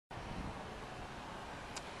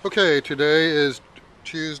Okay, today is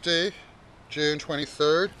Tuesday, June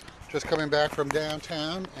 23rd. Just coming back from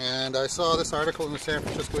downtown, and I saw this article in the San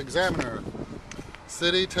Francisco Examiner.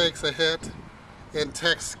 City takes a hit in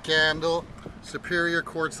text scandal. Superior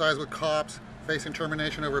court sides with cops facing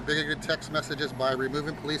termination over bigoted text messages by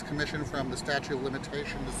removing police commission from the statute of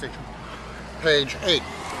limitation decision. Page 8.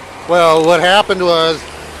 Well, what happened was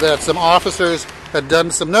that some officers had done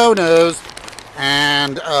some no-nos,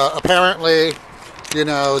 and apparently,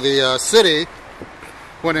 the city,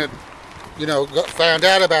 when it, found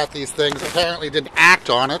out about these things, apparently didn't act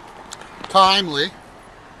on it timely,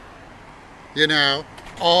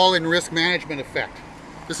 all in risk management effect.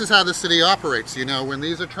 This is how the city operates, when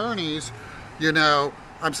these attorneys,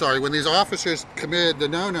 when these officers committed the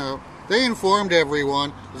no-no, they informed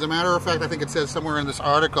everyone. As a matter of fact, I think it says somewhere in this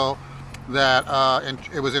article that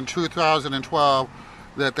it was in 2012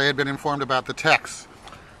 that they had been informed about the texts.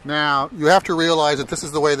 Now, you have to realize that this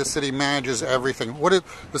is the way the city manages everything. What is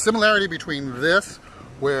the similarity between this,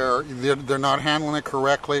 where they're not handling it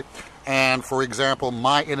correctly, and, for example,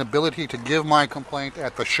 my inability to give my complaint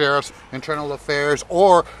at the Sheriff's Internal Affairs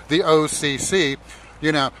or the OCC,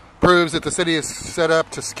 proves that the city is set up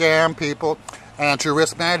to scam people and to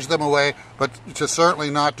risk manage them away, but to certainly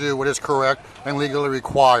not do what is correct and legally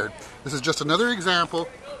required. This is just another example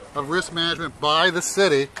of risk management by the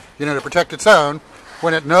city, to protect its own,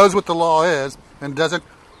 when it knows what the law is and doesn't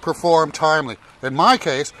perform timely. In my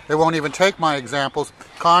case, it won't even take my examples,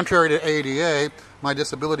 contrary to ADA, my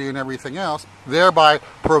disability and everything else, thereby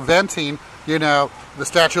preventing, the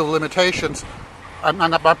statute of limitations. I'm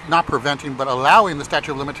not preventing, but allowing the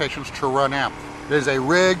statute of limitations to run out. It is a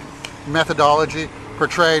rigged methodology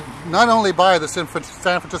portrayed not only by the San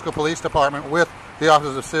Francisco Police Department with the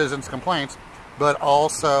Office of Citizens Complaints, but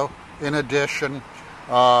also, in addition,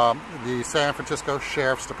 the San Francisco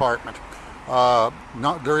Sheriff's Department.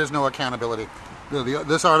 There is no accountability.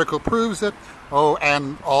 This article proves it. Oh,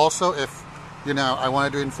 and also, if I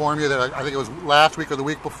wanted to inform you that I think it was last week or the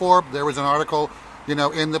week before, there was an article,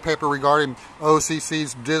 in the paper regarding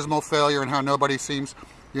OCC's dismal failure and how nobody seems,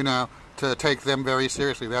 to take them very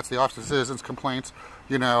seriously. That's the Office of Citizens Complaints.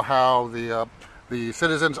 How the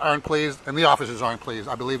citizens aren't pleased and the officers aren't pleased.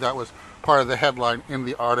 I believe that was part of the headline in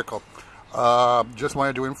the article. Just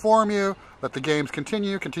wanted to inform you that the games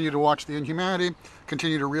continue to watch the inhumanity,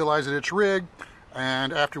 continue to realize that it's rigged,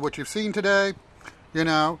 and after what you've seen today,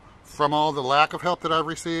 from all the lack of help that I've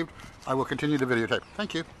received, I will continue to videotape.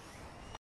 Thank you.